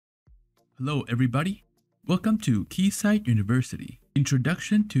Hello everybody, welcome to Keysight University,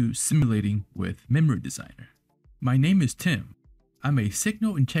 Introduction to Simulating with Memory Designer. My name is Tim. I'm a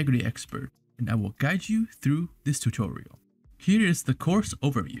signal integrity expert and I will guide you through this tutorial. Here is the course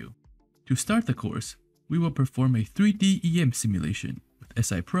overview. To start the course, we will perform a 3D EM simulation with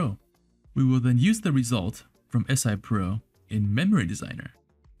SIPro. We will then use the result from SIPro in Memory Designer.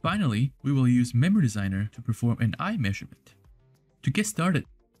 Finally, we will use Memory Designer to perform an eye measurement. To get started,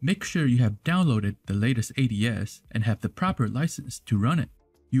 make sure you have downloaded the latest ADS and have the proper license to run it.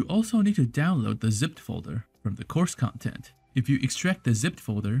 You also need to download the zipped folder from the course content. If you extract the zipped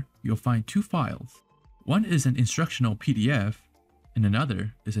folder, you'll find two files. One is an instructional PDF and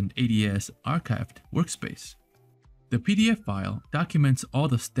another is an ADS archived workspace. The PDF file documents all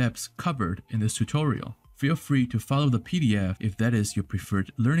the steps covered in this tutorial. Feel free to follow the PDF if that is your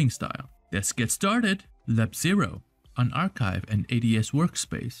preferred learning style. Let's get started! Lab 0. Unarchive an ADS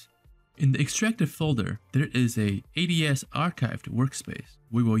workspace. In the extracted folder, there is a ADS archived workspace.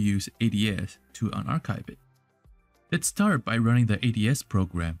 We will use ADS to unarchive it. Let's start by running the ADS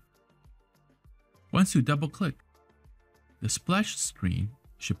program. Once you double-click, the splash screen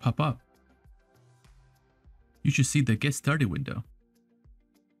should pop up. You should see the Get Started window.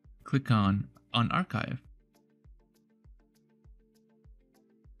 Click on Unarchive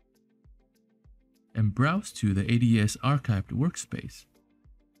and browse to the ADS archived workspace.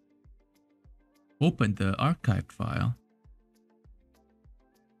 Open the archived file.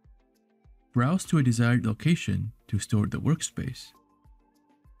 Browse to a desired location to store the workspace.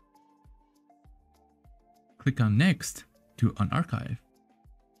 Click on Next to unarchive.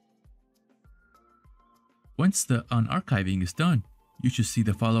 Once the unarchiving is done, you should see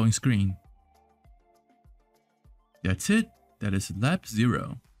the following screen. That's it. That is Lab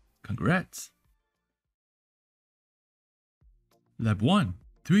 0. Congrats! Lab 1.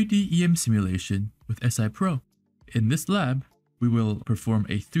 3D EM simulation with SIPro. In this lab, we will perform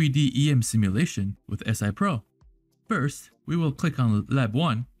a 3D EM simulation with SIPro. First, we will click on Lab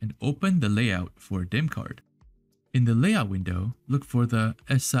 1 and open the layout for a DIM card. In the layout window, look for the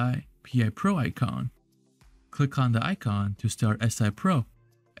SIPro icon. Click on the icon to start SIPro.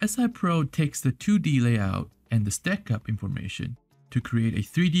 SIPro takes the 2D layout and the stack-up information to create a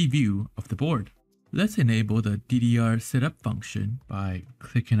 3D view of the board. Let's enable the DDR setup function by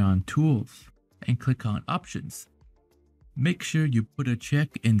clicking on Tools and click on Options. Make sure you put a check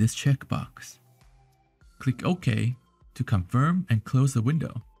in this checkbox. Click OK to confirm and close the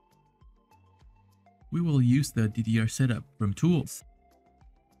window. We will use the DDR setup from Tools.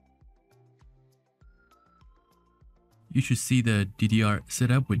 You should see the DDR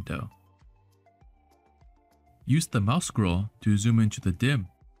setup window. Use the mouse scroll to zoom into the DIM.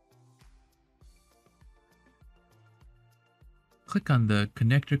 Click on the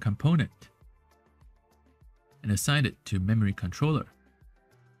connector component and assign it to memory controller.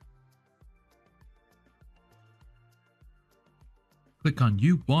 Click on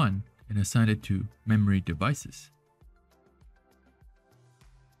U1 and assign it to memory devices.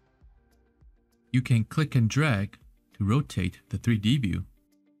 You can click and drag to rotate the 3D view.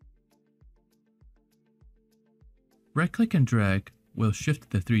 Right-click and drag will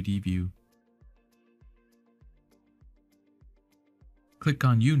shift the 3D view. Click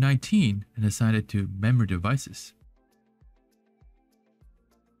on U19 and assign it to memory devices.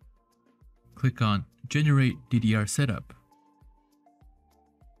 Click on Generate DDR Setup.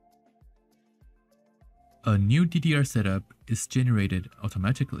 A new DDR setup is generated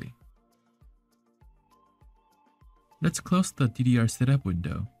automatically. Let's close the DDR setup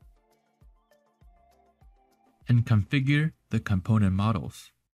window and configure the component models.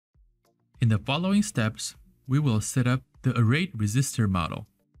 In the following steps, we will set up the arrayed resistor model.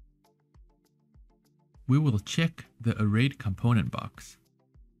 We will check the arrayed component box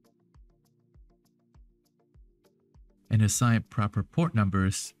and assign proper port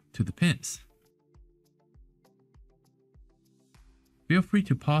numbers to the pins. Feel free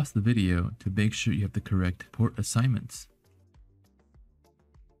to pause the video to make sure you have the correct port assignments.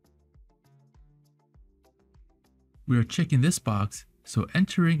 We are checking this box, so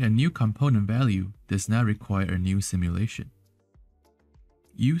entering a new component value does not require a new simulation.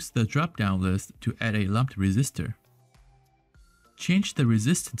 Use the drop-down list to add a lumped resistor. Change the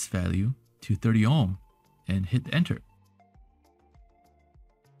resistance value to 30 ohm and hit enter.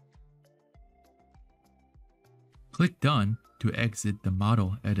 Click Done to exit the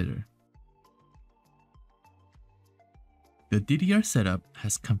model editor. The DDR setup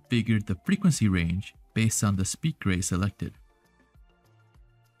has configured the frequency range based on the speed grade selected.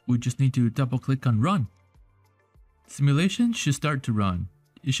 We just need to double-click on Run. Simulation should start to run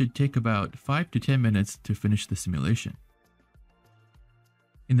it should take about 5 to 10 minutes to finish the simulation.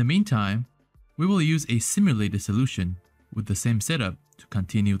 In the meantime, we will use a simulated solution with the same setup to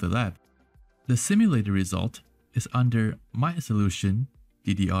continue the lab. The simulated result is under My Solution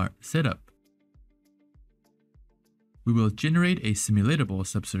DDR Setup. We will generate a simulatable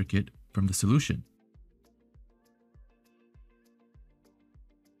subcircuit from the solution.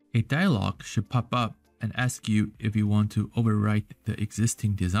 A dialog should pop up and ask you if you want to overwrite the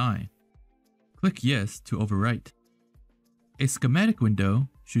existing design. Click Yes to overwrite. A schematic window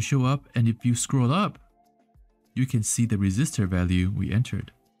should show up, and if you scroll up, you can see the resistor value we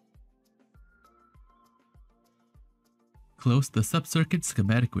entered. Close the subcircuit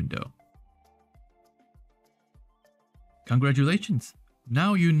schematic window. Congratulations!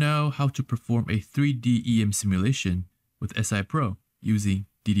 Now you know how to perform a 3D EM simulation with SIPro using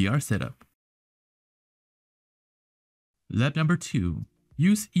DDR setup. Lab number 2.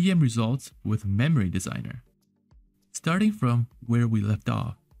 Use EM results with Memory Designer. Starting from where we left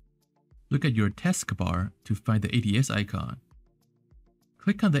off, look at your taskbar to find the ADS icon.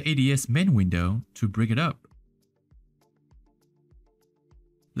 Click on the ADS main window to bring it up.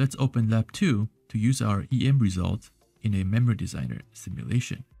 Let's open Lab 2 to use our EM results in a Memory Designer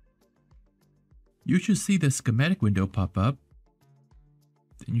simulation. You should see the schematic window pop up.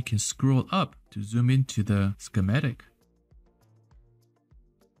 Then you can scroll up to zoom into the schematic.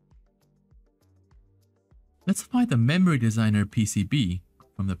 Let's find the Memory Designer PCB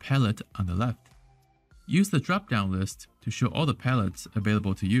from the palette on the left. Use the drop-down list to show all the palettes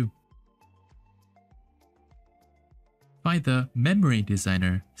available to you. Find the Memory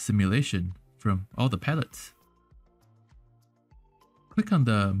Designer simulation from all the palettes. Click on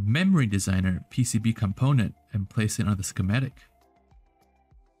the Memory Designer PCB component and place it on the schematic.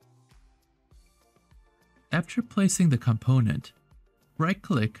 After placing the component,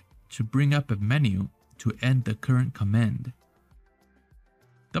 right-click to bring up a menu to end the current command.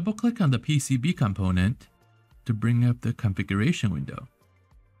 Double-click on the PCB component to bring up the configuration window.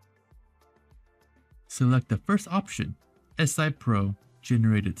 Select the first option, SIPro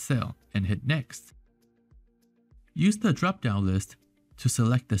Generated Cell, and hit Next. Use the drop-down list to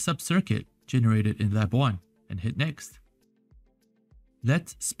select the subcircuit generated in Lab 1 and hit Next.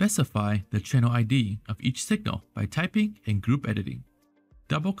 Let's specify the channel ID of each signal by typing and group editing.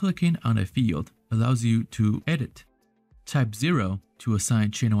 Double-clicking on a field allows you to edit. Type 0 to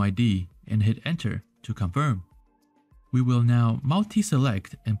assign channel ID and hit Enter to confirm. We will now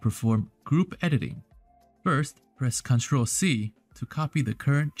multi-select and perform group editing. First, press Ctrl+C to copy the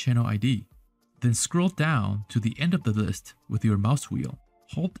current channel ID. Then scroll down to the end of the list with your mouse wheel.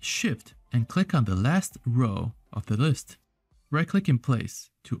 Hold Shift and click on the last row of the list. Right-click in place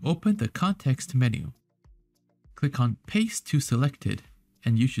to open the context menu. Click on Paste to Selected,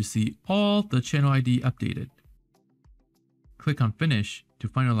 and you should see all the channel ID updated. Click on Finish to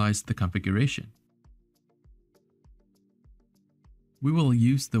finalize the configuration. We will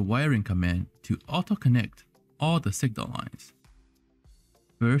use the wiring command to auto-connect all the signal lines.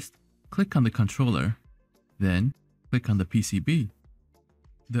 First, click on the controller, then click on the PCB.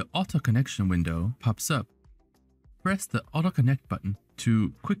 The auto-connection window pops up. Press the auto-connect button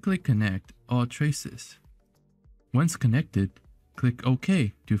to quickly connect all traces. Once connected, click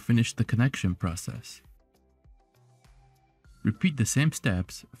OK to finish the connection process. Repeat the same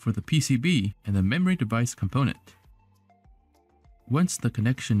steps for the PCB and the memory device component. Once the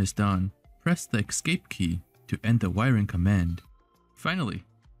connection is done, press the Escape key to end the wiring command. Finally,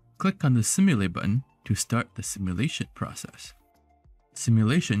 click on the Simulate button to start the simulation process.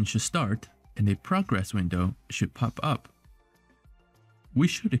 Simulation should start and a progress window should pop up. We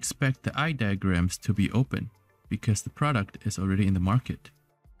should expect the eye diagrams to be open because the product is already in the market.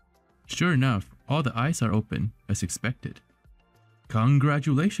 Sure enough, all the eyes are open as expected.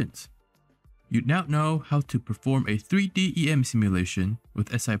 Congratulations! You now know how to perform a 3D EM simulation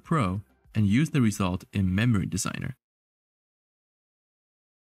with SIPro and use the result in Memory Designer.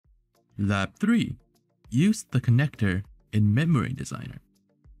 Lab 3. Use the connector in Memory Designer.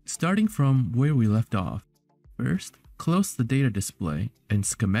 Starting from where we left off, first, close the data display and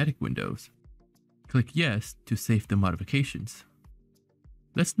schematic windows. Click Yes to save the modifications.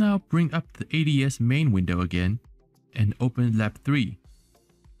 Let's now bring up the ADS main window again and open Lab 3.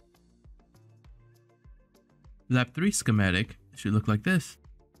 Lab 3 schematic should look like this.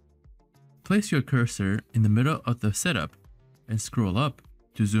 Place your cursor in the middle of the setup and scroll up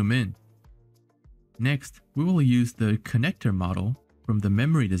to zoom in. Next, we will use the connector model from the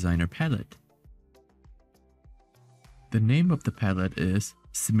Memory Designer palette. The name of the palette is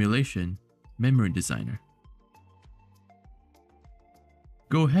Simulation Memory Designer.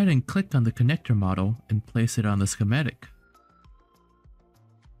 Go ahead and click on the connector model and place it on the schematic.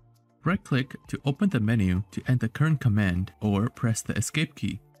 Right-click to open the menu to enter the current command or press the escape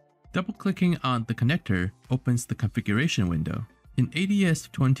key. Double-clicking on the connector opens the configuration window. In ADS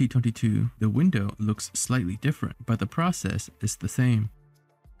 2022, the window looks slightly different, but the process is the same.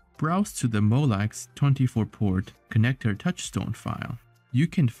 Browse to the Molex 24-port connector touchstone file. You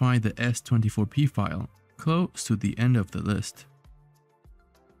can find the S24P file close to the end of the list.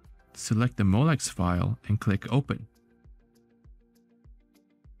 Select the Molex file and click Open.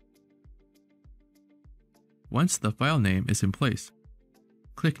 Once the file name is in place,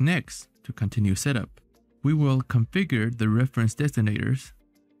 click Next to continue setup. We will configure the reference designators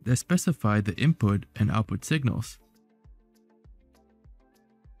that specify the input and output signals.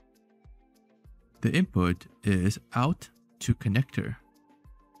 The input is out to connector,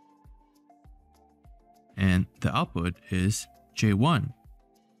 and the output is J1.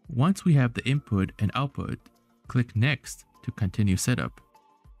 Once we have the input and output, click Next to continue setup.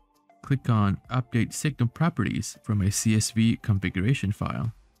 Click on Update Signal Properties from a CSV configuration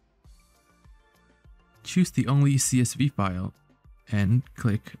file. Choose the only CSV file and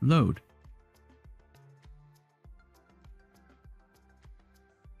click Load.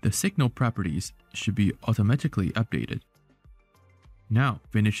 The signal properties should be automatically updated. Now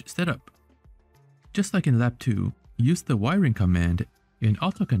finish setup. Just like in Lab 2, use the wiring command in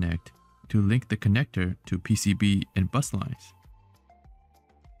AutoConnect to link the connector to PCB and bus lines.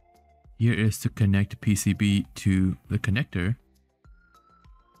 Here is to connect PCB to the connector.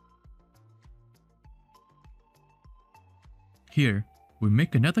 Here, we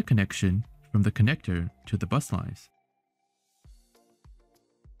make another connection from the connector to the bus lines.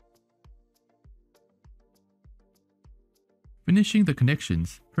 Finishing the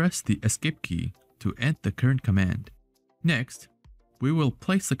connections, press the escape key to end the current command. Next, we will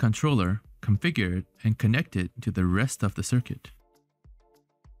place the controller, configure it, and connect it to the rest of the circuit.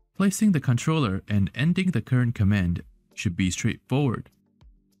 Placing the controller and ending the current command should be straightforward.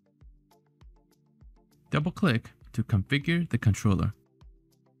 Double-click to configure the controller.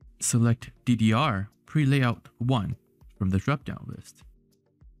 Select DDR Pre-Layout 1 from the drop-down list.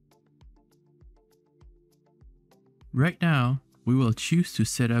 Right now, we will choose to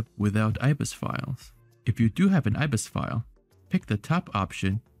set up without IBUS files. If you do have an IBUS file, pick the top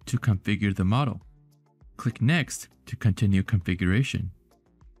option to configure the model. Click Next to continue configuration.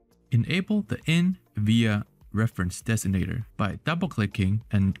 Enable the In via reference designator by double-clicking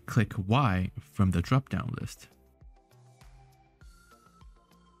and click Y from the drop-down list.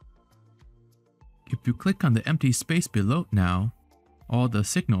 If you click on the empty space below now, all the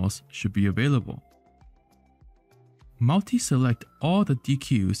signals should be available. Multi-select all the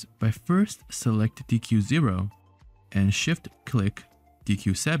DQs by first select DQ0 and shift-click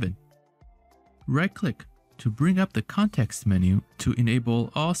DQ7. Right-click to bring up the context menu to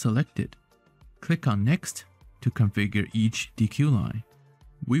enable all selected. Click on Next to configure each DQ line.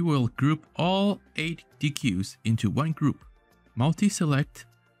 We will group all 8 DQs into one group. Multi-select,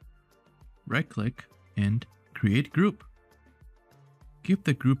 right-click, and create group. Give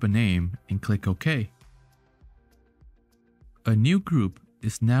the group a name and click OK. A new group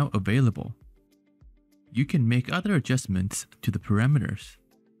is now available. You can make other adjustments to the parameters.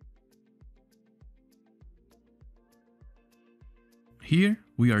 Here,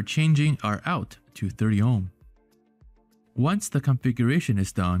 we are changing our out to 30 ohm. Once the configuration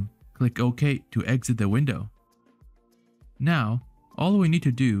is done, click OK to exit the window. Now, all we need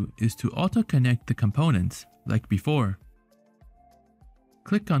to do is to auto-connect the components like before.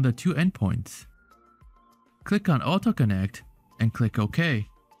 Click on the two endpoints. Click on Auto-Connect and click OK.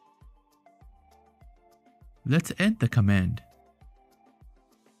 Let's end the command.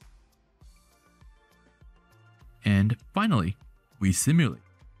 And finally, we simulate.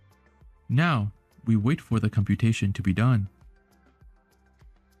 Now, we wait for the computation to be done.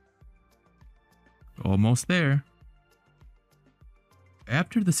 Almost there.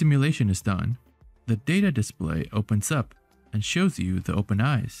 After the simulation is done, the data display opens up and shows you the open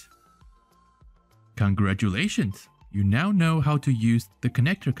eyes. Congratulations! You now know how to use the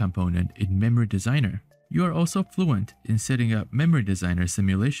connector component in Memory Designer. You are also fluent in setting up Memory Designer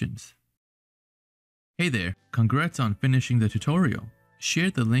simulations. Hey there, congrats on finishing the tutorial. Share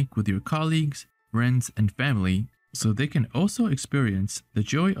the link with your colleagues, friends, and family so they can also experience the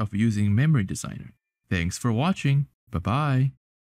joy of using Memory Designer. Thanks for watching. Bye-bye.